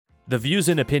The views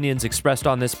and opinions expressed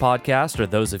on this podcast are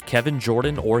those of Kevin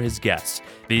Jordan or his guests.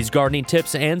 These gardening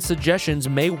tips and suggestions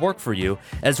may work for you,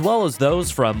 as well as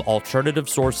those from alternative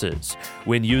sources.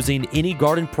 When using any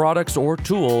garden products or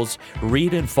tools,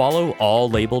 read and follow all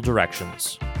label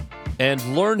directions. And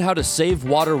learn how to save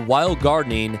water while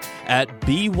gardening at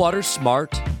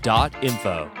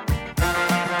bewatersmart.info.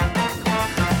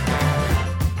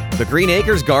 The Green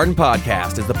Acres Garden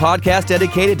Podcast is the podcast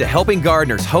dedicated to helping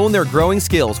gardeners hone their growing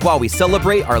skills while we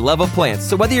celebrate our love of plants.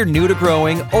 So whether you're new to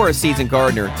growing or a seasoned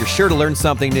gardener, you're sure to learn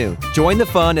something new. Join the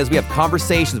fun as we have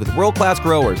conversations with world-class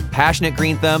growers, passionate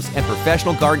green thumbs, and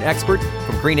professional garden experts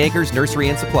from Green Acres Nursery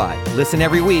and Supply. Listen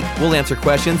every week. We'll answer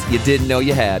questions you didn't know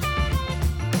you had.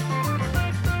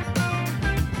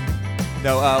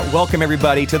 Welcome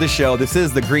everybody to the show. This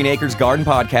is the Green Acres Garden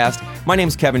Podcast. My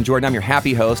name's Kevin Jordan. I'm your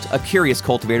happy host, a curious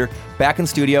cultivator, back in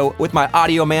studio with my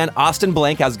audio man, Austin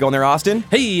Blank. How's it going there, Austin?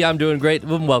 Hey, I'm doing great.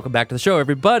 Welcome back to the show,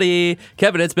 everybody.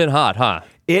 Kevin, it's been hot, huh?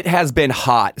 It has been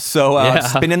hot. So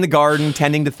I've been in the garden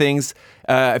tending to things.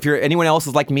 If anyone else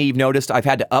is like me, you've noticed I've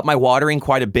had to up my watering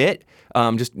quite a bit.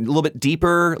 Just a little bit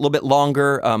deeper, a little bit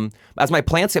longer. As my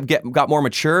plants have got more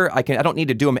mature, I don't need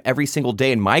to do them every single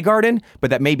day in my garden, but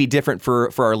that may be different for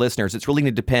our listeners. It's really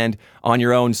going to depend on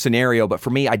your own scenario. But for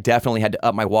me, I definitely had to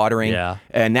up my watering,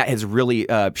 and that has really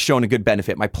shown a good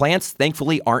benefit. My plants,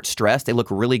 thankfully, aren't stressed. They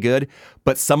look really good,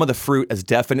 but some of the fruit is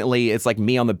definitely, it's like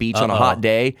me on the beach on a hot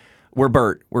day. We're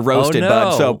burnt. We're roasted,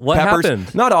 bud. So what peppers,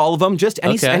 happened? Not all of them, just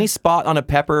any spot on a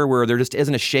pepper where there just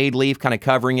isn't a shade leaf kind of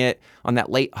covering it on that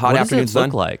late hot afternoon sun. What does it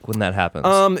look like when that happens?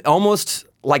 Almost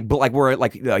like where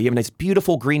you have a nice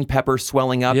beautiful green pepper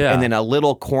swelling up, and then a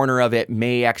little corner of it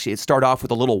may actually start off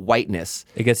with a little whiteness.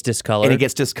 It gets discolored.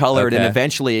 And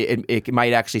eventually it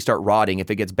might actually start rotting if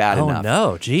it gets bad enough.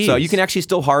 Oh no, geez. So you can actually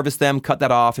still harvest them, cut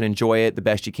that off, and enjoy it the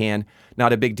best you can.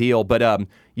 Not a big deal, but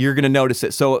you're going to notice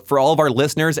it. So for all of our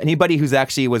listeners, anybody who's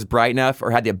actually was bright enough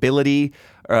or had the ability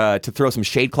to throw some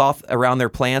shade cloth around their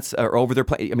plants or over their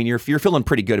plants, I mean, you're feeling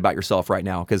pretty good about yourself right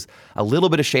now, because a little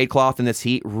bit of shade cloth in this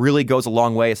heat really goes a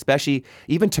long way, especially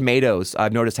even tomatoes.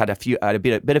 I've noticed had a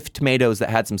bit of tomatoes that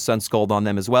had some sun scald on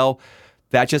them as well.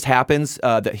 That just happens.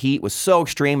 The heat was so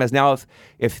extreme. As now,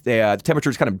 if the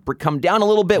temperatures kind of come down a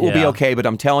little bit, we'll be okay. But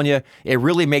I'm telling you, it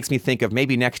really makes me think of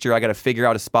maybe next year I got to figure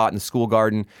out a spot in the school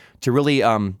garden to really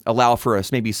allow for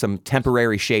us maybe some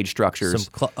temporary shade structures.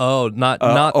 Not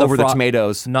over the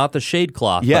tomatoes, not the shade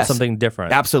cloth, but something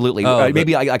different. Absolutely.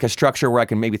 Maybe like a structure where I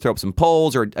can maybe throw up some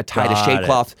poles or tie the shade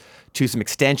cloth to some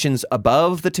extensions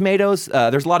above the tomatoes.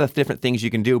 There's a lot of different things you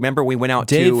can do. Remember, we went out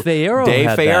Dave to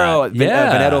Fayero at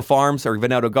Veneto Farms or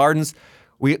Veneto Gardens.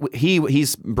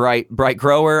 He's bright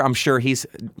grower. I'm sure he's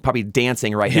probably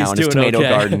dancing right now in his tomato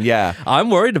garden. Yeah, I'm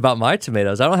worried about my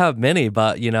tomatoes. I don't have many,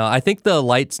 but I think the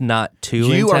light's not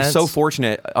too intense. You are so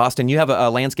fortunate, Austin. You have a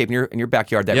landscape in your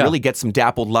backyard that really gets some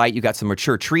dappled light. You got some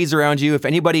mature trees around you. If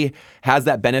anybody has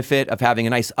that benefit of having a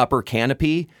nice upper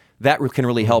canopy, that can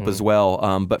really help as well.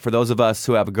 But for those of us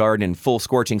who have a garden in full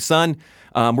scorching sun,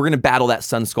 we're going to battle that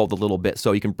sun scald a little bit.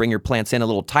 So you can bring your plants in a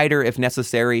little tighter if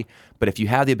necessary. But if you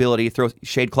have the ability to throw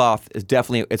shade cloth, it's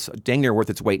dang near worth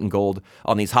its weight in gold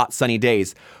on these hot, sunny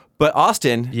days. But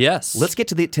Austin, let's get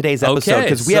to today's episode,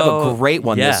 because we have a great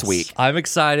one this week. I'm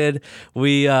excited.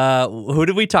 Who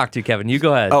did we talk to, Kevin? You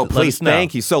go ahead. Oh, please,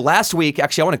 thank you. So last week,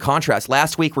 actually, I want to contrast.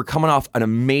 Last week, we're coming off an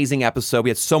amazing episode. We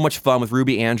had so much fun with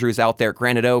Ruby Andrews out there at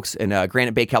Granite Oaks in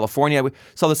Granite Bay, California. We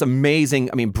saw this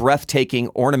amazing, breathtaking,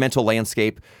 ornamental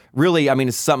landscape. Really,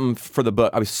 it's something for the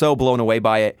book. I was so blown away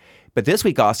by it. But this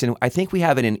week, Austin, I think we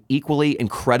have an equally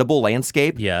incredible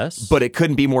landscape. Yes. But it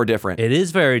couldn't be more different. It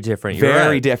is very different.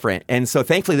 Very different. And so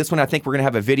thankfully, this one, I think we're going to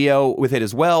have a video with it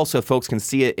as well, so folks can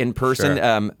see it in person.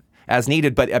 Sure. As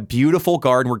needed, but a beautiful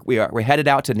garden. We're headed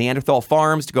out to Neanderthal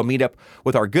Farms to go meet up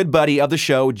with our good buddy of the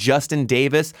show, Justin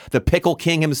Davis, the Pickle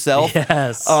King himself.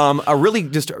 Yes. A really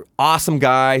just awesome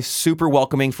guy, super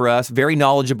welcoming for us, very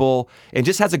knowledgeable, and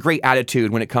just has a great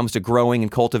attitude when it comes to growing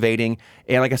and cultivating.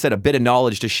 And like I said, a bit of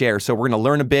knowledge to share. So we're going to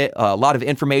learn a lot of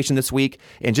information this week,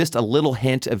 and just a little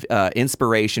hint of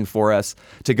inspiration for us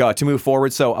to move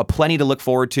forward. So plenty to look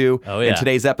forward to in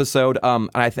today's episode. And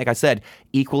I think I said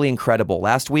equally incredible.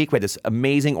 Last week we had this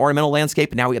amazing ornamental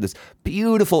landscape, and now we have this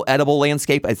beautiful edible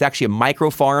landscape. It's actually a micro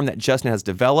farm that Justin has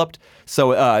developed.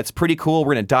 So it's pretty cool.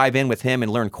 We're going to dive in with him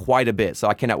and learn quite a bit. So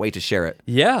I cannot wait to share it.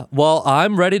 Yeah. Well,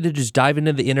 I'm ready to just dive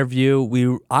into the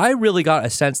interview. I really got a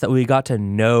sense that we got to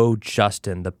know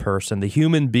Justin, the person, the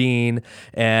human being,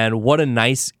 and what a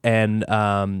nice and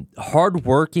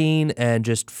hardworking and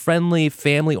just friendly,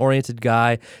 family-oriented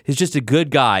guy. He's just a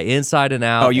good guy inside and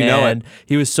out. Oh, you know it. And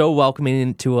he was so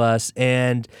welcoming to us.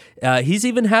 And he's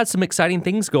even had some exciting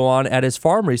things go on at his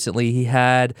farm recently. He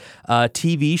had a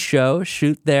TV show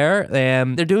shoot there,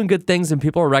 and they're doing good things, and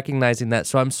people are recognizing that.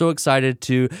 So I'm so excited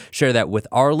to share that with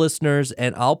our listeners,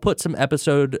 and I'll put some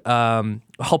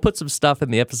stuff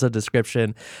in the episode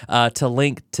description to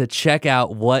link to check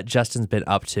out what Justin's been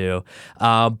up to.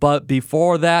 But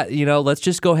before that, let's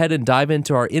just go ahead and dive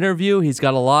into our interview. He's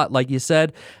got a lot, like you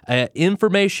said,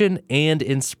 information and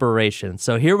inspiration.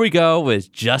 So here we go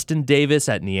with Justin Davis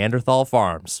at Neanderthal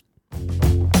Farms.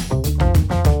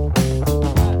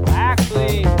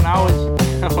 Actually,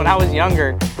 when I was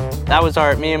younger, that was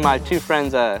me and my two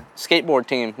friends' skateboard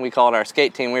team. We called our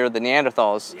skate team. We were the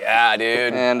Neanderthals. Yeah,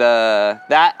 dude. And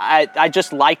I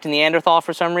just liked Neanderthal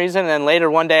for some reason. And then later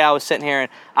one day I was sitting here and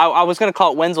I was going to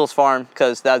call it Wenzel's Farm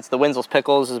because that's the Wenzel's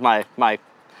Pickles is my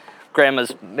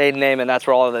grandma's maiden name, and that's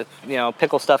where all of the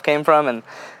pickle stuff came from. And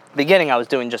at the beginning I was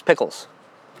doing just pickles.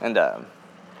 And then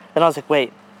I was like,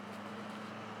 wait,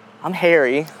 I'm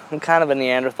hairy. I'm kind of a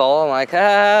Neanderthal. I'm like,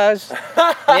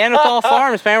 Neanderthal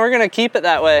Farms, man. We're going to keep it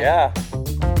that way. Yeah.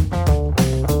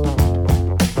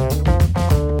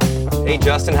 Hey,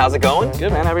 Justin, how's it going?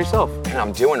 Good, man. How about yourself? Man,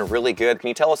 I'm doing really good. Can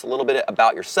you tell us a little bit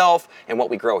about yourself and what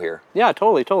we grow here? Yeah,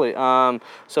 totally.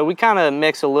 So we kind of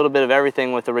mix a little bit of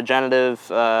everything with the regenerative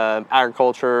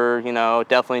agriculture,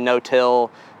 definitely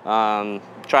no-till.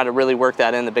 Try to really work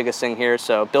that in, the biggest thing here.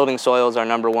 So building soil is our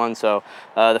number one. So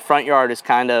the front yard is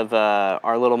kind of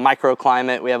our little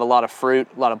microclimate. We have a lot of fruit,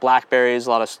 a lot of blackberries, a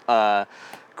lot of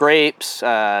grapes,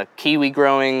 kiwi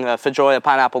growing, feijoa,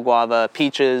 pineapple, guava,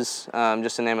 peaches,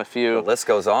 just to name a few. The list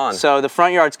goes on. So the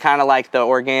front yard's kind of like the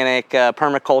organic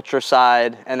permaculture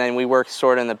side, and then we work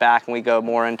sort of in the back and we go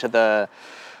more into the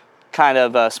kind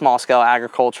of small scale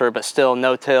agriculture, but still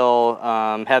no-till,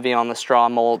 heavy on the straw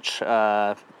mulch,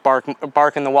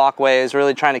 bark in the walkways,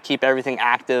 really trying to keep everything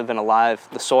active and alive,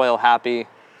 the soil happy.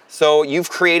 So you've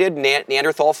created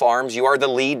Neanderthal Farms. You are the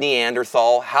lead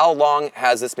Neanderthal. How long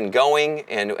has this been going,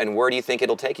 and where do you think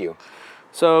it'll take you?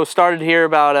 So started here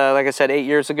about, like I said, 8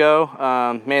 years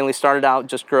ago. Mainly started out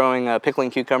just growing pickling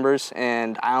cucumbers,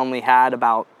 and I only had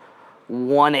about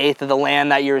 1/8 of the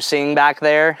land that you were seeing back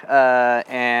there.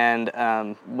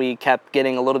 And we kept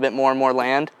getting a little bit more and more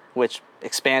land, which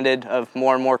expanded of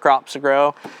more and more crops to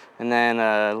grow. And then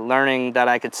learning that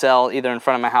I could sell either in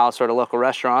front of my house or to local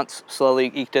restaurants,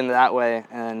 slowly eked into that way,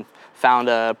 and found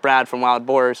Brad from Wild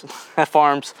Boars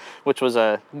Farms, which was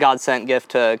a God-sent gift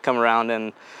to come around,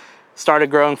 and started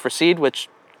growing for seed, which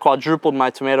quadrupled my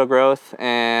tomato growth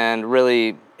and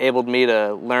really enabled me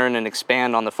to learn and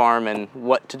expand on the farm and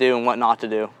what to do and what not to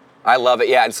do. I love it,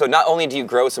 yeah. And so not only do you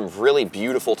grow some really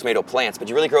beautiful tomato plants, but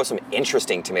you really grow some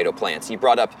interesting tomato plants. You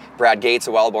brought up Brad Gates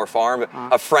of Wild Boar Farm,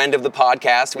 a friend of the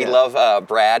podcast. We love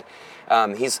Brad.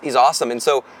 He's awesome. And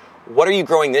so what are you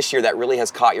growing this year that really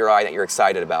has caught your eye that you're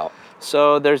excited about?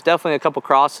 So there's definitely a couple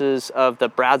crosses of the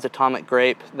Brad's Atomic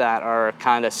Grape that are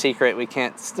kind of secret. We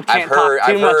can't talk too much about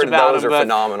them. I've heard those are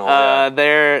phenomenal.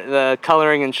 The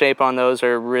coloring and shape on those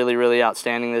are really, really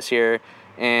outstanding this year.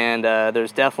 And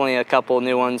there's definitely a couple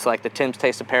new ones like the Tim's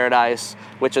Taste of Paradise,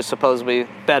 which is supposedly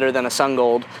better than a Sun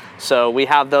Gold. So we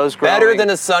have those growing. Better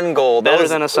than a Sun Gold. Better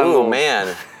than a Sun Gold. Oh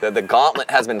man, the gauntlet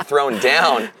has been thrown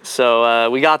down. So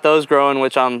we got those growing,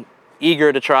 which I'm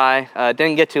eager to try.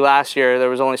 Didn't get to last year. There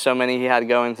was only so many he had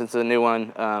going since the new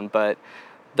one. But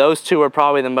those two are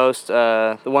probably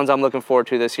the ones I'm looking forward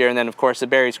to this year. And then of course the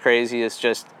Berries Crazy is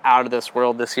just out of this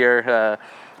world this year.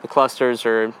 The clusters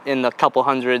are in the couple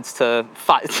hundreds to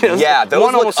 5. Yeah,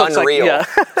 those look unreal. Like,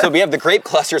 So we have the grape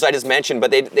clusters I just mentioned,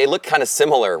 but they look kind of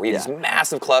similar. We have these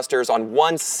massive clusters on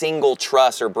one single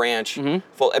truss or branch.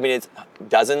 Full. I mean, it's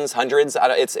dozens, hundreds.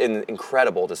 It's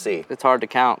incredible to see. It's hard to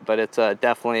count, but it's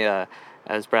definitely,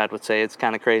 as Brad would say, it's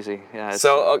kind of crazy. Yeah,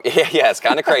 it's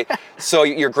kind of crazy. So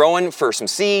you're growing for some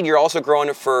seed. You're also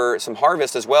growing for some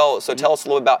harvest as well. So tell us a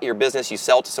little about your business. You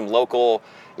sell to some local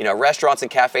restaurants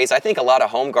and cafes. I think a lot of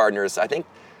home gardeners, I think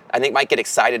might get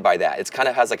excited by that. It kind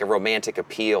of has like a romantic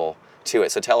appeal to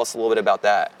it. So tell us a little bit about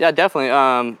that. Yeah,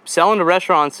 definitely. Selling to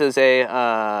restaurants is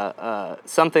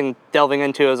something delving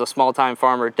into as a small-time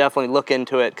farmer. Definitely look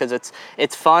into it because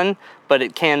it's fun, but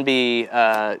it can be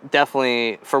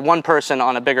definitely for one person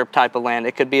on a bigger type of land.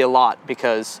 It could be a lot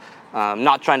because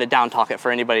not trying to down talk it for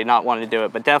anybody not wanting to do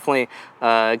it, but definitely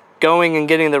going and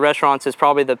getting the restaurants is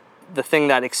probably the thing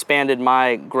that expanded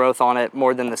my growth on it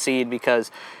more than the seed, because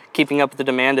keeping up with the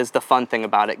demand is the fun thing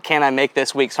about it. Can I make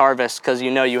this week's harvest? Because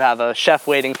you know you have a chef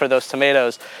waiting for those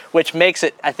tomatoes, which makes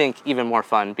it, I think, even more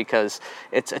fun because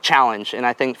it's a challenge. And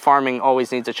I think farming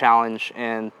always needs a challenge,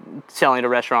 and selling to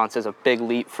restaurants is a big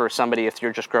leap for somebody if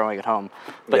you're just growing at home.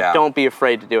 But don't be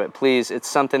afraid to do it, please. It's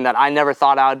something that I never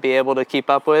thought I would be able to keep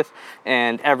up with.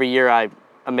 And every year I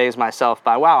amaze myself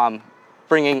by, wow, I'm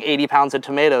bringing 80 pounds of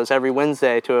tomatoes every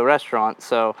Wednesday to a restaurant.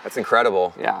 So that's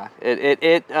incredible. Yeah,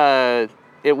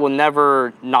 it will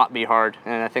never not be hard,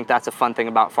 and I think that's a fun thing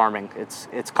about farming.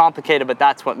 It's complicated, but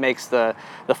that's what makes the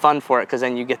fun for it, because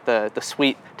then you get the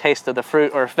sweet taste of the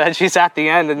fruit or veggies at the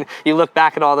end, and you look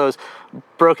back at all those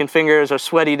broken fingers or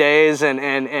sweaty days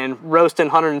and roasting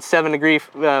 107-degree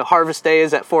harvest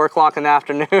days at 4 o'clock in the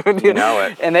afternoon. You know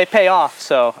it. And they pay off,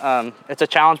 so it's a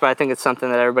challenge, but I think it's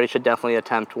something that everybody should definitely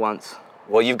attempt once.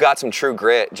 Well, you've got some true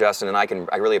grit, Justin, and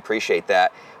I really appreciate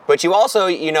that. But you also,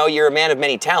 you're a man of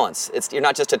many talents. You're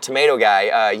not just a tomato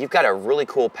guy. You've got a really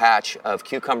cool patch of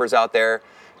cucumbers out there.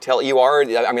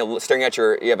 Staring at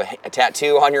you have a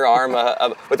tattoo on your arm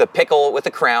with a pickle with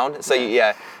a crown. So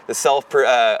the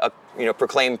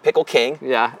proclaimed pickle king.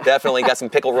 Yeah. Definitely got some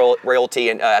pickle royalty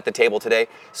at the table today.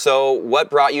 So what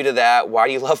brought you to that? Why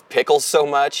do you love pickles so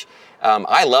much?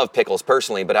 I love pickles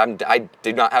personally, but I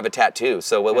do not have a tattoo.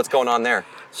 So what's going on there?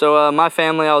 So my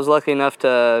family, I was lucky enough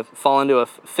to fall into a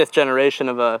fifth generation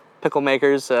of pickle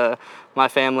makers. My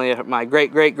family, my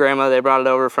great-great-grandma, they brought it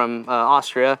over from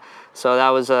Austria. So that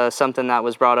was something that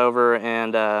was brought over,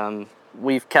 and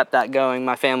we've kept that going.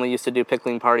 My family used to do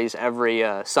pickling parties every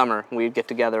summer. We'd get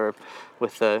together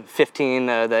with the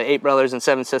 8 brothers and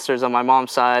 7 sisters on my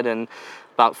mom's side, and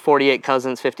about 48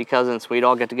 cousins, 50 cousins. We'd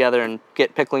all get together and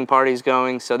get pickling parties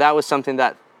going. So that was something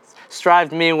that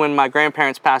strived me when my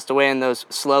grandparents passed away and those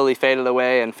slowly faded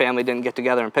away and family didn't get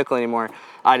together and pickle anymore.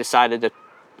 I decided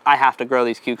I have to grow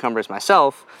these cucumbers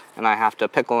myself, and I have to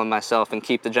pickle them myself and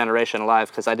keep the generation alive,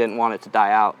 because I didn't want it to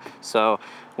die out. So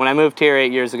when I moved here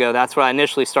 8 years ago, that's what I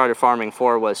initially started farming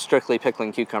for, was strictly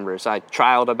pickling cucumbers. I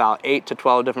trialed about 8 to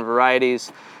 12 different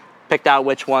varieties, picked out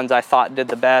which ones I thought did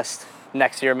the best.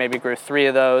 Next year maybe grew 3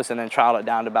 of those, and then trialed it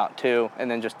down to about 2,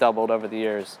 and then just doubled over the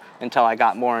years until I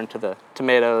got more into the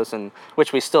tomatoes, and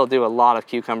which we still do a lot of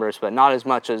cucumbers, but not as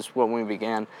much as when we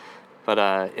began. But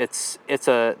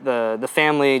the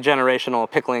family generational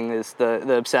pickling is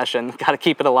the obsession. Got to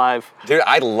keep it alive. Dude,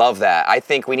 I love that. I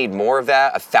think we need more of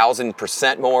that,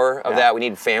 1,000% more of that. We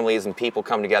need families and people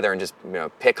come together and just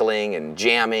pickling and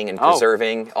jamming and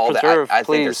preserving all that. I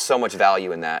think there's so much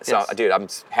value in that. So, dude,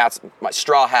 my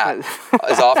straw hat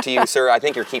is off to you, sir. I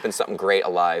think you're keeping something great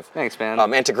alive. Thanks, man.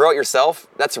 And to grow it yourself,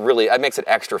 that makes it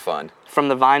extra fun. From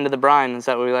the vine to the brine, is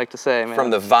that what we like to say, man?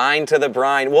 From the vine to the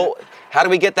brine. Well, how do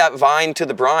we get that vine to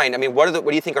the brine? I mean, what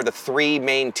do you think are the 3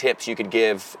 main tips you could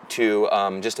give to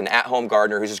just an at-home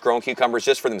gardener who's just growing cucumbers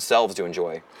just for themselves to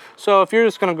enjoy? So if you're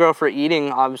just going to grow for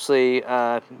eating, obviously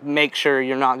make sure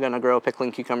you're not going to grow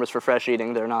pickling cucumbers for fresh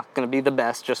eating. They're not going to be the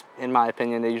best, just in my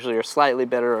opinion. They usually are slightly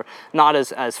bitter, or not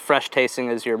as fresh tasting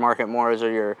as your Market Moors or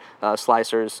your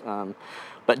slicers.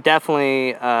 But definitely,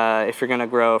 if you're going to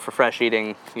grow for fresh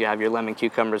eating, you have your lemon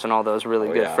cucumbers and all those really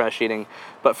good fresh eating.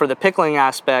 But for the pickling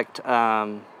aspect,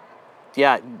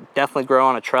 definitely grow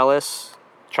on a trellis.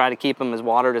 Try to keep them as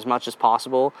watered as much as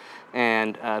possible.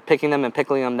 And picking them and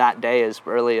pickling them that day is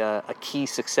really a key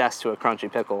success to a crunchy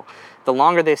pickle. The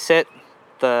longer they sit,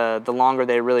 the longer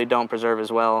they really don't preserve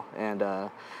as well. And I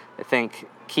think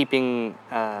keeping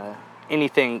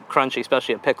anything crunchy,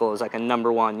 especially a pickle, is like a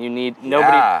number one. You need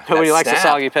nobody likes a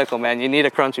soggy pickle, man. You need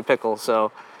a crunchy pickle.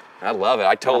 So I love it.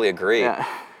 I totally agree. Yeah.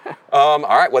 All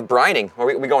right, with brining, are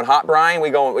we going hot brine?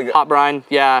 Hot brine,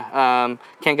 yeah.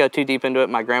 Can't go too deep into it.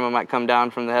 My grandma might come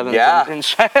down from the heavens. Yeah.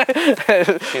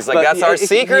 She's like, that's our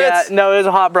secret. Yeah, no, it was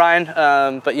a hot brine.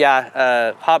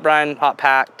 Hot brine, hot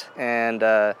packed,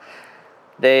 and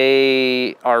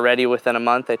they are ready within a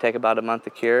month. They take about a month to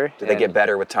cure. Do they get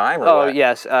better with time? What?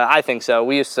 Yes, I think so.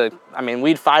 We'd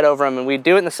fight over them, and we'd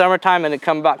do it in the summertime, and it'd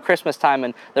come about Christmas time,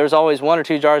 and there was always 1 or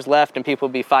 2 jars left, and people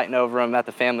would be fighting over them at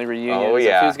the family reunion. Oh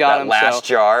yeah, who's got that last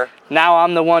jar. Now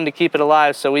I'm the one to keep it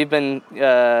alive, so we've been,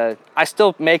 I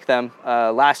still make them.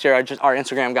 Last year, our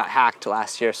Instagram got hacked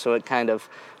last year, so it kind of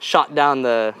shot down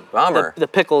the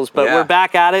pickles, but we're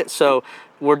back at it, so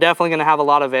we're definitely going to have a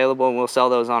lot available, and we'll sell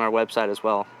those on our website as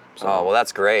well. So. Oh, well,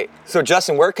 that's great. So,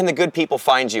 Justin, where can the good people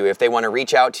find you if they want to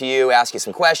reach out to you, ask you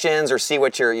some questions, or see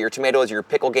what your tomatoes, your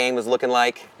pickle game is looking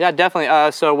like? Yeah,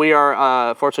 definitely. So we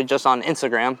are fortunately just on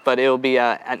Instagram, but it will be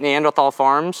at Neanderthal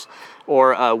Farms,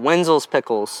 or Wenzel's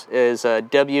Pickles is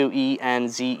Wenzels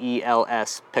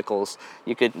Pickles.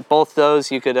 You could, both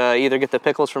those, you could either get the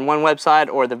pickles from one website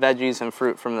or the veggies and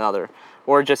fruit from the other.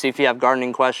 Or just if you have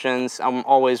gardening questions, I'm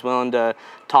always willing to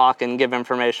talk and give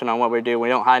information on what we do. We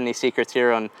don't hide any secrets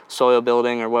here on soil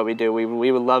building or what we do. We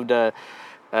would love to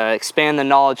expand the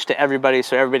knowledge to everybody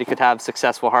so everybody could have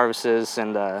successful harvests.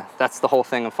 And that's the whole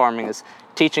thing of farming, is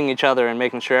teaching each other and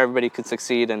making sure everybody could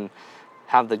succeed and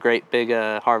have the great big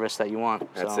harvest that you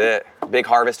want. That's it. Big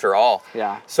harvest for all.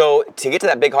 Yeah. So to get to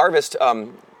that big harvest,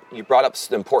 you brought up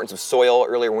the importance of soil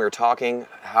earlier when we were talking.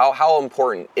 How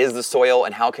important is the soil,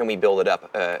 and how can we build it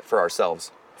up for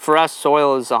ourselves? For us,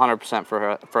 soil is 100%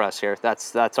 for us here.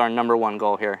 That's our number one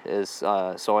goal here is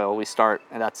soil. We start,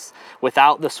 and that's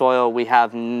without the soil, we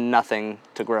have nothing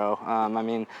to grow. I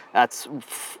mean, that's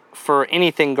for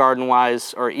anything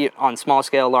garden-wise or on small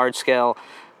scale, large scale.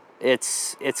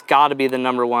 It's got to be the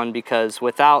number one, because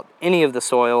without any of the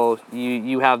soil,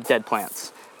 you have dead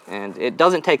plants. And it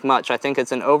doesn't take much. I think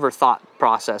it's an overthought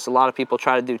process. A lot of people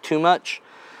try to do too much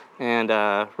and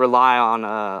rely on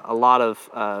a lot of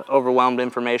overwhelmed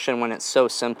information when it's so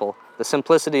simple. The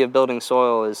simplicity of building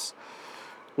soil is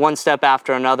one step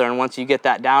after another, and once you get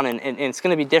that down, and it's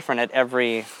going to be different at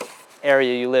every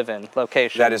area you live in,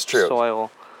 location, that is true.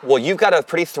 Soil. Well, you've got a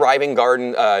pretty thriving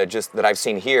garden just that I've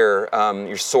seen here.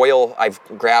 Your soil, I've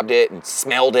grabbed it and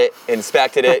smelled it,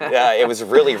 inspected it. It was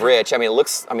really rich. I mean,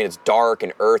 it's dark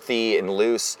and earthy and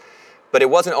loose, but it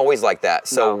wasn't always like that.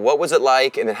 So What was it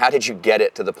like, and then how did you get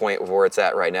it to the point of where it's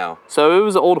at right now? So it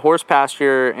was an old horse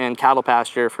pasture and cattle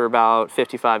pasture for about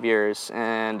 55 years,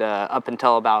 and up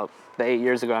until about 8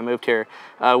 years ago I moved here.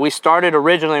 We started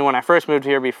originally when I first moved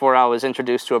here, before I was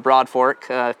introduced to a broad fork.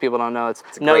 If people don't know, it's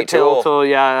a no-till tool.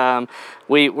 Yeah,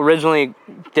 we originally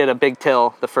did a big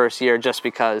till the first year just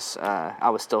because I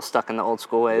was still stuck in the old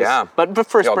school ways. Yeah. But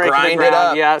first breaking grind the ground, it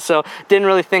up. yeah. So didn't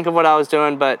really think of what I was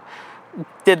doing, but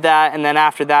did that, and then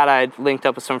after that I linked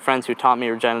up with some friends who taught me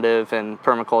regenerative and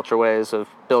permaculture ways of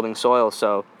building soil.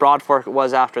 So broad fork it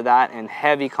was after that, and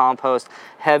heavy compost,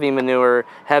 heavy manure,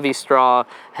 heavy straw,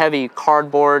 heavy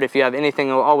cardboard. If you have anything,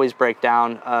 it will always break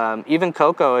down. Even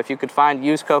cocoa, if you could find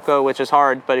used cocoa, which is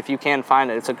hard, but if you can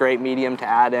find it, it's a great medium to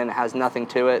add in. It has nothing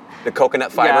to it. The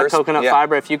coconut fibers? Yeah, coconut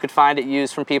fiber. If you could find it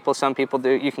used from people, some people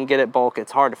do. You can get it bulk.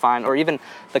 It's hard to find. Or even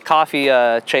the coffee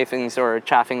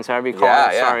chaffings, however you call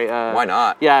it. Yeah. Sorry. Why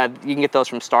not? Yeah, you can get those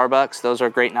from Starbucks. Those are a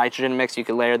great nitrogen mix. You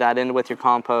can layer that in with your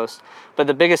compost. But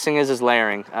the biggest thing is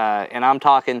layering. And I'm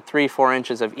talking 3-4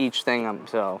 inches of each thing.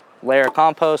 So layer of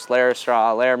compost, layer of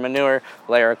straw, layer of manure,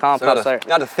 layer of compost. So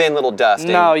not a thin little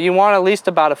dusting. No, you want at least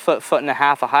about a foot and a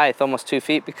half of height, almost 2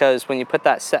 feet, because when you put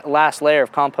that last layer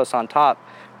of compost on top,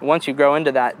 once you grow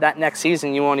into that next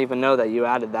season, you won't even know that you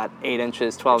added that 8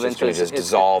 inches, 12 inches. It's just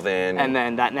dissolve in. And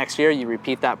then that next year, you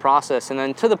repeat that process. And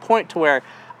then to the point to where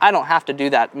I don't have to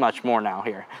do that much more now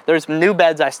here. There's new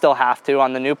beds I still have to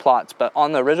on the new plots, but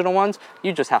on the original ones,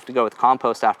 you just have to go with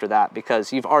compost after that,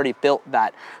 because you've already built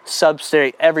that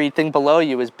substrate. Everything below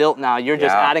you is built now. You're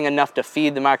just adding enough to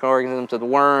feed the microorganisms, to the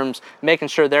worms, making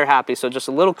sure they're happy. So just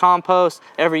a little compost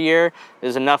every year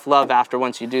is enough love after,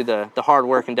 once you do the hard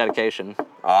work and dedication.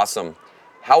 Awesome.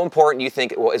 How important do you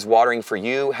think is watering for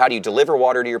you? How do you deliver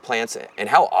water to your plants, and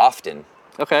how often?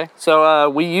 Okay, so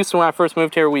we used to, when I first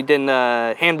moved here, we did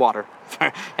hand water,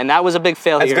 and that was a big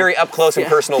failure. That's a very up close and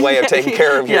personal way of taking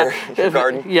care of your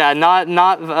garden. Yeah,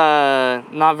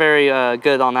 not very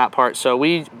good on that part. So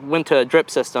we went to a drip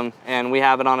system, and we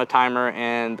have it on a timer,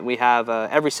 and we have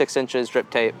every 6 inches drip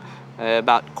tape,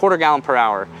 about 1/4 gallon per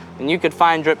hour. And you could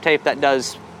find drip tape that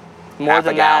does more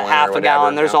than that, half a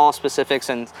gallon. There's all specifics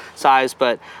and size,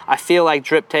 but I feel like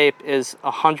drip tape is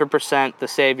 100% the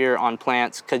savior on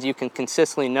plants, because you can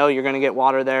consistently know you're going to get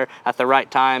water there at the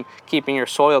right time, keeping your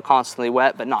soil constantly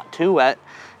wet, but not too wet.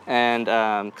 And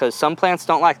because some plants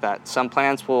don't like that. Some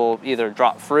plants will either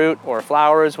drop fruit or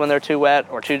flowers when they're too wet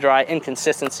or too dry.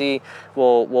 Inconsistency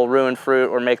will ruin fruit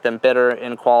or make them bitter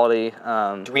in quality.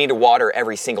 Do we need to water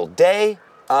every single day?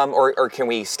 Or can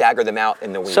we stagger them out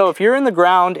in the week? So if you're in the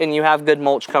ground and you have good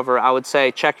mulch cover, I would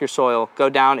say check your soil. Go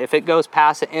down. If it goes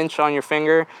past 1 inch on your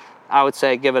finger, I would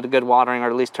say give it a good watering, or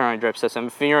at least turn on a drip system.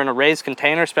 If you're in a raised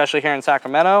container, especially here in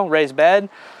Sacramento, raised bed,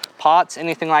 pots,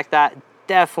 anything like that,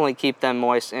 definitely keep them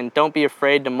moist, and don't be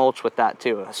afraid to mulch with that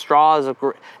too. Straw is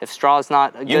if straw is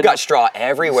not a You've got straw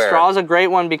everywhere. Straw is a great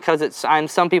one because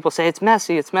some people say it's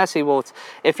messy. Well,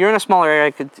 if you're in a smaller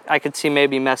area, I could see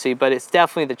maybe messy, but it's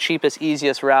definitely the cheapest,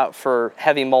 easiest route for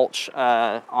heavy mulch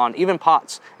on even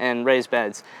pots and raised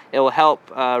beds. It will help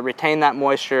retain that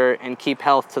moisture and keep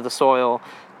health to the soil,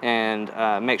 and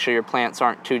make sure your plants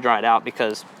aren't too dried out,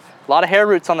 because a lot of hair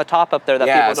roots on the top up there that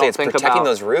people don't think about. Yeah, it's protecting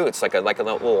those roots like a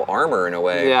little armor in a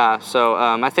way. Yeah, so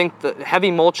I think the heavy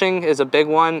mulching is a big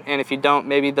one, and if you don't,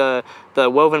 maybe the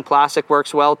woven plastic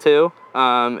works well too.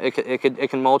 It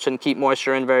can mulch and keep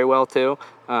moisture in very well too.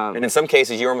 And in some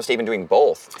cases, you're almost even doing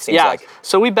both, it seems like.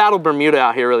 So we battle Bermuda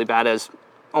out here really bad, as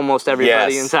almost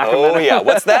everybody in Sacramento. Oh yeah,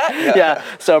 what's that? Yeah,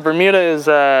 so Bermuda is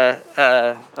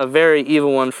a very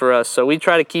evil one for us. So we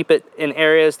try to keep it in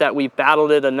areas that we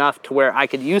battled it enough to where I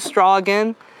could use straw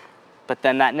again, but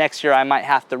then that next year I might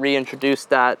have to reintroduce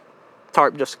that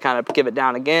tarp just to kind of give it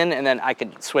down again, and then I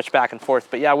could switch back and forth.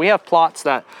 But yeah, we have plots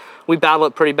that we battle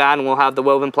it pretty bad, and we'll have the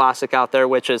woven plastic out there,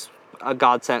 which is a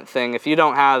godsend thing. If you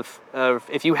don't have,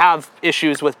 if you have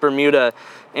issues with Bermuda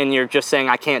and you're just saying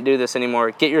I can't do this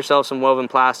anymore, get yourself some woven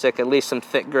plastic, at least some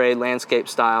thick grade landscape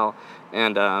style,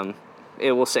 and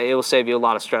it will save you a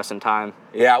lot of stress and time.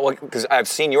 Yeah, well, because I've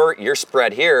seen your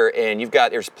spread here, and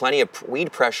there's plenty of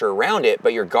weed pressure around it,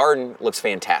 but your garden looks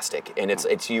fantastic, and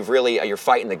you're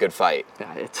fighting the good fight.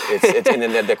 Yeah, and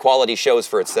then the quality shows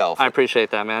for itself. I appreciate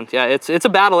that, man. Yeah, it's a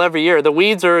battle every year. The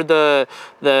weeds are the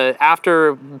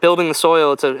after building the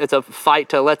soil, it's a fight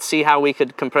to let's see how we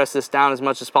could compress this down as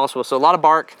much as possible. So a lot of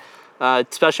bark,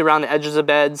 especially around the edges of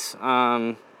beds.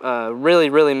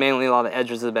 Really mainly a lot of the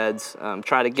edges of the beds.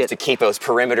 Try to get to keep those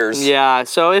perimeters. Yeah,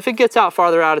 so if it gets out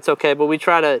farther out, it's okay, but we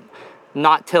try to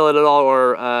not till it at all,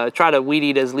 or try to weed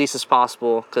eat as least as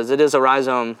possible, because it is a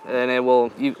rhizome, and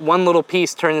one little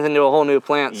piece turns into a whole new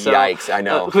plant. So, yikes, I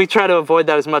know. We try to avoid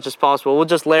that as much as possible. We'll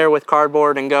just layer with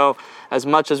cardboard and go as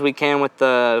much as we can with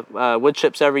the wood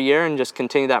chips every year, and just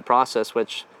continue that process,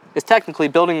 which is technically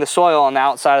building the soil on the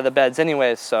outside of the beds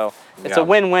anyways, so it's a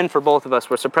win-win for both of us.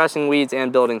 We're suppressing weeds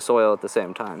and building soil at the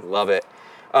same time. Love it.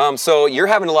 So you're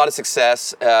having a lot of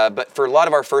success, but for a lot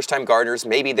of our first-time gardeners,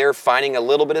 maybe they're finding a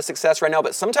little bit of success right now,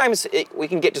 but sometimes we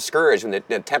can get discouraged when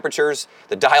the temperatures,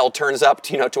 the dial turns up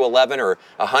to 11 or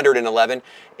 111,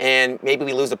 and maybe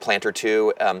we lose a plant or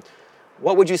two.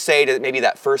 What would you say to maybe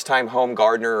that first-time home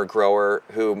gardener or grower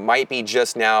who might be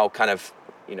just now kind of,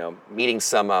 meeting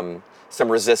some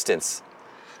resistance?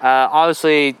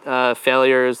 Obviously,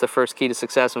 failure is the first key to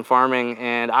success in farming,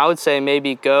 and I would say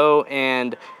maybe go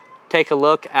and take a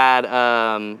look at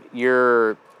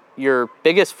your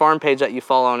biggest farm page that you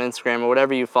follow on Instagram or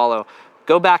whatever you follow.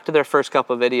 Go back to their first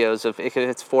couple of videos, if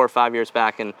it's 4 or 5 years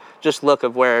back, and just look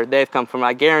of where they've come from.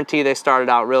 I guarantee they started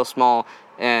out real small,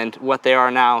 and what they are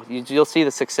now, you'll see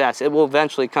the success. It will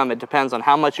eventually come. It depends on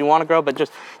how much you want to grow, but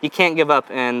you can't give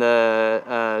up in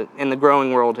the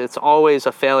growing world. It's always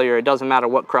a failure. It doesn't matter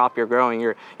what crop you're growing.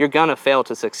 You're gonna fail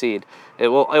to succeed. It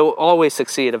will always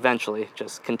succeed eventually.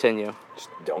 Just continue. Just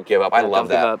don't give up. I love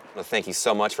that. Well, thank you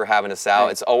so much for having us out.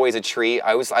 It's always a treat.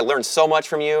 I learn so much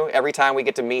from you every time we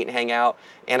get to meet and hang out,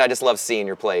 and I just love seeing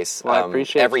your place. Well, I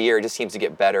appreciate it. Every year it just seems to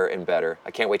get better and better.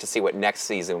 I can't wait to see what next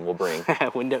season will bring.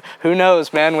 Who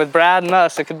knows, man? With Brad and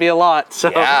us, it could be a lot.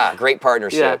 So yeah, great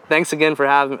partnership. Yeah, thanks again for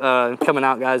coming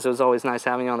out, guys. It was always nice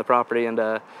having you on the property,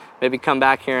 and maybe come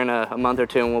back here in a month or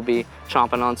two, and we'll be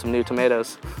chomping on some new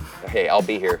tomatoes. Hey, I'll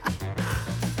be here.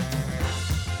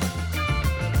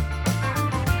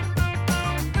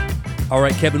 All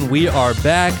right, Kevin, we are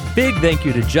back. Big thank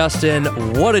you to Justin.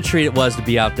 What a treat it was to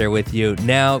be out there with you.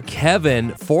 Now,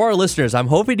 Kevin, for our listeners, I'm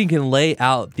hoping you can lay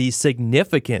out the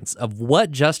significance of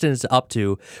what Justin is up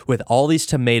to with all these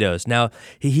tomatoes. Now,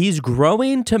 he's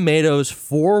growing tomatoes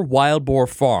for Wild Boar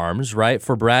Farms, right,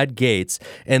 for Brad Gates,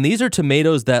 and these are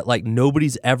tomatoes that,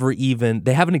 nobody's ever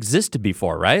they haven't existed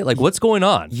before, right? What's going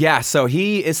on? Yeah, so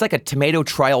it's like a tomato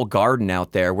trial garden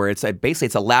out there where it's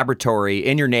a laboratory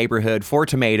in your neighborhood for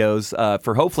tomatoes.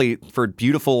 For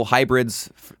beautiful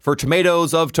hybrids for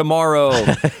tomatoes of tomorrow.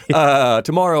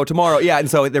 Tomorrow. Yeah, and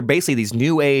so they're basically these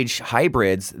new age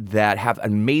hybrids that have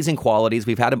amazing qualities.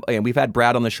 We've had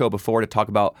Brad on the show before to talk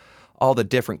about all the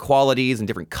different qualities and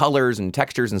different colors and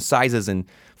textures and sizes and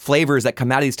flavors that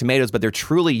come out of these tomatoes, but they're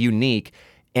truly unique.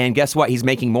 And guess what? He's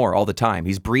making more all the time.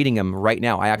 He's breeding them right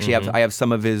now. I actually have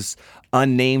some of his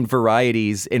unnamed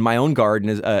varieties in my own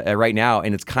garden right now,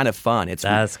 and it's kind of fun.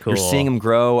 That's cool. You're seeing them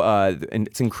grow, and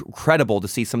it's incredible to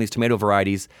see some of these tomato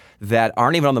varieties that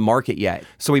aren't even on the market yet.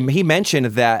 So he mentioned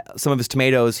that some of his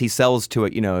tomatoes he sells to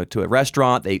a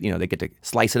restaurant. They get to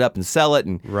slice it up and sell it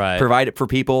and provide it for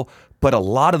people. But a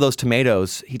lot of those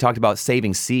tomatoes, he talked about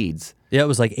saving seeds. Yeah, it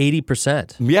was like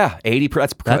 80%. Yeah,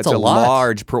 80%. That's a lot.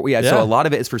 Large. So a lot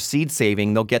of it is for seed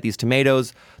saving. They'll get these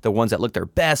tomatoes, the ones that look their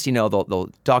best. They'll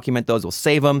document those. They'll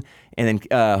save them, and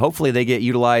then hopefully they get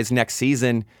utilized next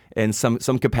season in some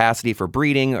capacity for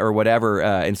breeding or whatever.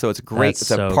 And so it's great. That's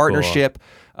it's a so partnership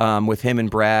with him and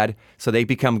Brad. So they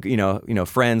become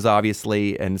friends,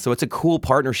 obviously, and so it's a cool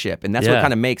partnership. And that's what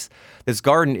kind of makes this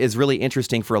garden is really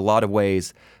interesting for a lot of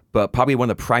ways. But probably one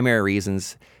of the primary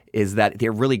reasons is that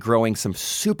they're really growing some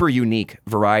super unique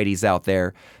varieties out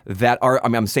there that are,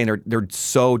 I'm saying they're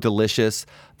so delicious.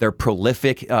 They're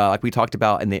prolific. Like we talked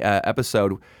about in the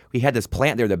episode, we had this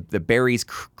plant there, the Berry's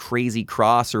Crazy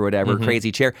Cross or whatever,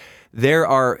 Crazy Chair. There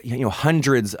are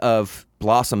hundreds of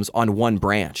blossoms on one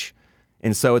branch.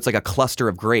 And so it's like a cluster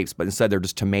of grapes, but instead they're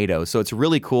just tomatoes. So it's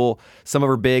really cool. Some of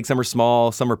them are big, some are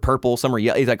small, some are purple, some are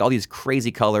yellow. It's like all these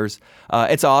crazy colors.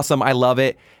 It's awesome. I love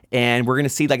it. And we're going to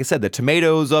see, like I said, the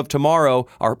tomatoes of tomorrow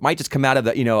might just come out of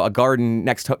a garden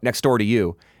next door to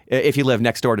you, if you live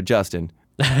next door to Justin.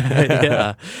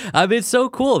 Yeah. I mean, it's so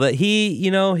cool that he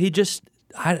just,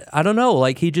 I don't know,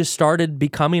 like he just started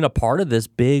becoming a part of this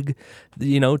big,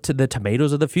 to the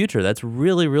tomatoes of the future. That's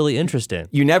really, really interesting.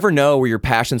 You never know where your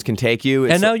passions can take you.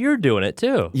 And now you're doing it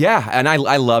too. Yeah, and I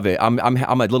love it. I'm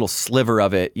a little sliver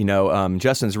of it.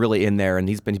 Justin's really in there, and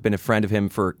he's been a friend of him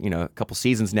for a couple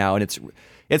seasons now, and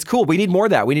it's cool. We need more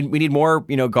of that. We need more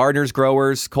gardeners,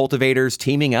 growers, cultivators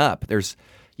teaming up.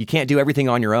 You can't do everything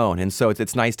on your own, and so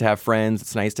it's nice to have friends.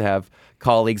 It's nice to have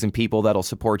colleagues and people that'll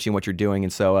support you in what you're doing,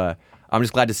 and so. I'm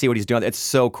just glad to see what he's doing. It's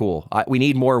so cool. We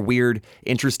need more weird,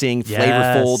 interesting,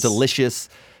 flavorful, delicious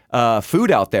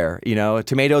food out there,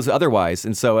 tomatoes otherwise.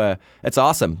 And so it's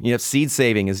awesome. Seed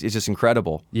saving is just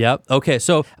incredible. Yep. Okay,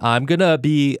 so I'm going to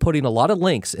be putting a lot of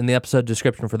links in the episode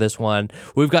description for this one.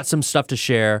 We've got some stuff to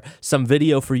share, some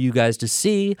video for you guys to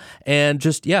see, and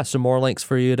just, some more links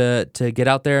for you to get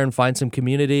out there and find some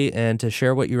community and to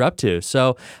share what you're up to.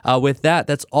 So with that,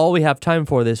 that's all we have time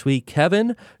for this week.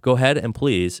 Kevin, go ahead and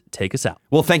please take us out.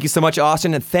 Well, thank you so much,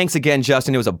 Austin. And thanks again,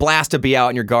 Justin. It was a blast to be out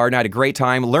in your garden. I had a great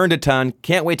time, learned a ton.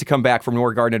 Can't wait to come back for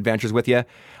more garden adventures with you.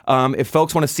 If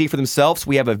folks want to see for themselves,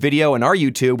 we have a video on our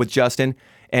YouTube with Justin.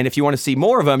 And if you want to see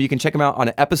more of them, you can check them out on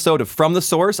an episode of From the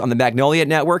Source on the Magnolia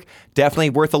Network.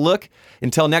 Definitely worth a look.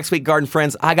 Until next week, garden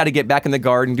friends, I got to get back in the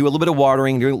garden, do a little bit of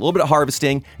watering, do a little bit of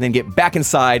harvesting, and then get back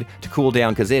inside to cool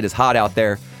down because it is hot out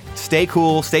there. Stay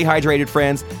cool, stay hydrated,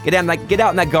 friends. Get out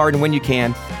in that garden when you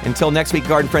can. Until next week,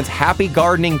 garden friends, happy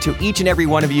gardening to each and every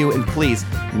one of you, and please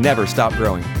never stop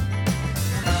growing.